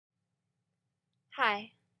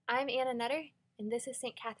Hi, I'm Anna Nutter, and this is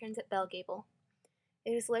St. Catherine's at Gable.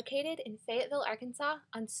 It is located in Fayetteville, Arkansas,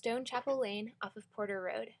 on Stone Chapel Lane off of Porter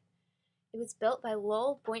Road. It was built by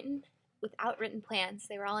Lowell Boynton without written plans,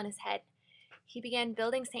 they were all in his head. He began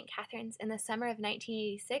building St. Catherine's in the summer of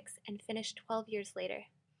 1986 and finished 12 years later.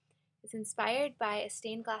 It's inspired by a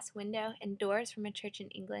stained glass window and doors from a church in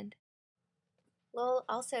England. Lowell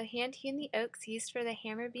also hand-hewn the oaks used for the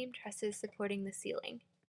hammer beam trusses supporting the ceiling.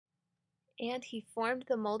 And he formed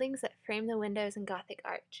the moldings that frame the windows and Gothic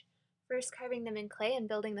arch, first carving them in clay and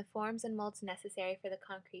building the forms and molds necessary for the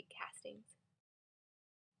concrete castings.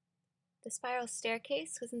 The spiral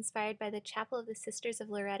staircase was inspired by the Chapel of the Sisters of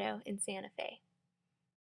Loretto in Santa Fe.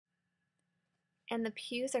 And the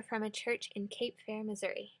pews are from a church in Cape Fear,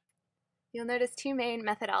 Missouri. You'll notice two main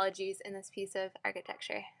methodologies in this piece of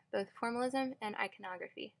architecture, both formalism and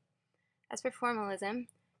iconography. As for formalism,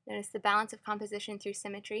 notice the balance of composition through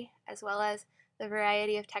symmetry, as well as the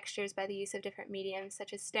variety of textures by the use of different mediums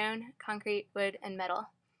such as stone, concrete, wood, and metal.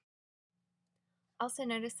 Also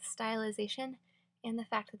notice the stylization and the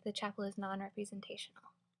fact that the chapel is non-representational.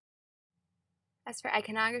 As for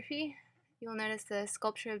iconography, you'll notice the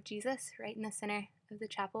sculpture of Jesus right in the center of the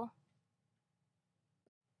chapel,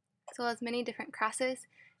 as well as many different crosses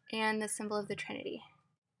and the symbol of the Trinity.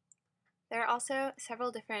 There are also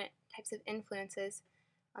several different types of influences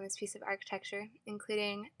on this piece of architecture,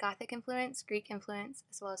 including Gothic influence, Greek influence,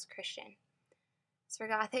 as well as Christian. As for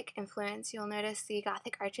Gothic influence, you'll notice the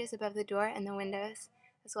Gothic arches above the door and the windows,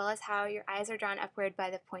 as well as how your eyes are drawn upward by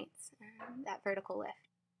the points, that vertical lift.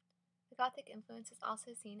 The Gothic influence is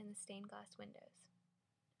also seen in the stained glass windows.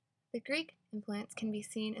 The Greek influence can be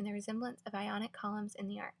seen in the resemblance of Ionic columns in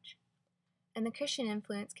the arch. And the Christian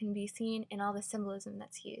influence can be seen in all the symbolism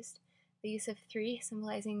that's used. The use of 3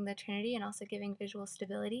 symbolizing the Trinity and also giving visual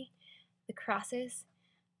stability, the crosses,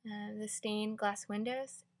 the stained glass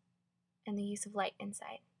windows, and the use of light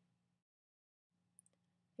inside.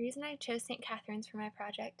 The reason I chose St. Catherine's for my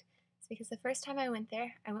project is because the first time I went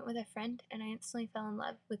there, I went with a friend and I instantly fell in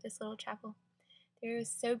love with this little chapel. It was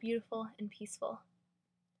so beautiful and peaceful.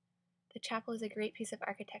 The chapel is a great piece of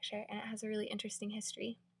architecture and it has a really interesting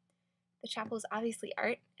history. The chapel is obviously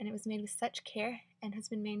art, and it was made with such care and has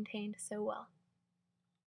been maintained so well.